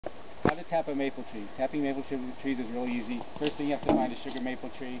tap a maple tree. Tapping maple trees is really easy. First thing you have to find a sugar maple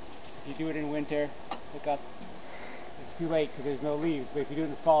tree. If you do it in winter, look up. It's too late because there's no leaves, but if you do it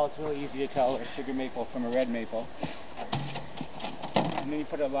in the fall, it's really easy to tell a sugar maple from a red maple. And then you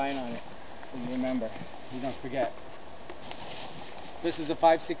put a line on it so you remember, you don't forget. This is a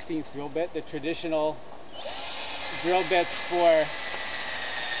 5/16 drill bit. The traditional drill bits for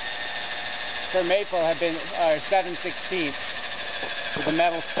maple are 7/16 with a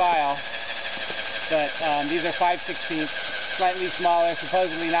metal spile, but these are 5/16, slightly smaller,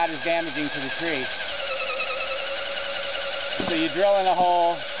 supposedly not as damaging to the tree. So you drill in a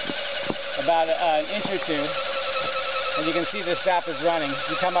hole about an inch or two, and you can see the sap is running.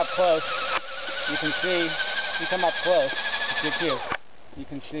 You come up close, you can see, you come up close, it's your cue. You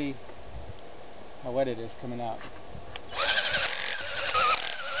can see how wet it is coming out.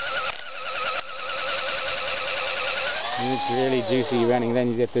 And it's really juicy running. Then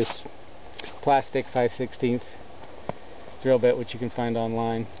you get this plastic 5/16 drill bit, which you can find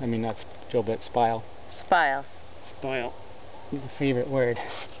online. I mean, not drill bit, spile. Spile. Spile. It's a favorite word.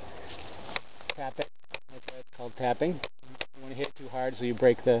 Tap it. That's why it's called tapping. You don't want to hit it too hard so you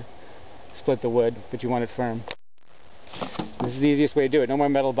split the wood, but you want it firm. This is the easiest way to do it. No more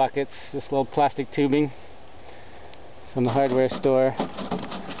metal buckets. This little plastic tubing from the hardware store.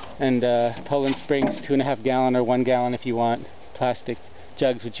 And Poland Springs 2.5 gallon or 1 gallon if you want. Plastic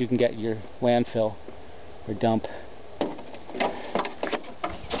jugs which you can get in your landfill or dump.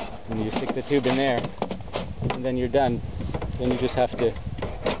 And you stick the tube in there. And then you're done. Then you just have to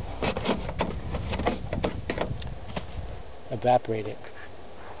evaporate it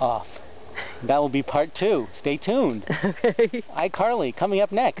off. That will be part 2. Stay tuned. Okay. iCarly coming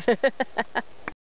up next.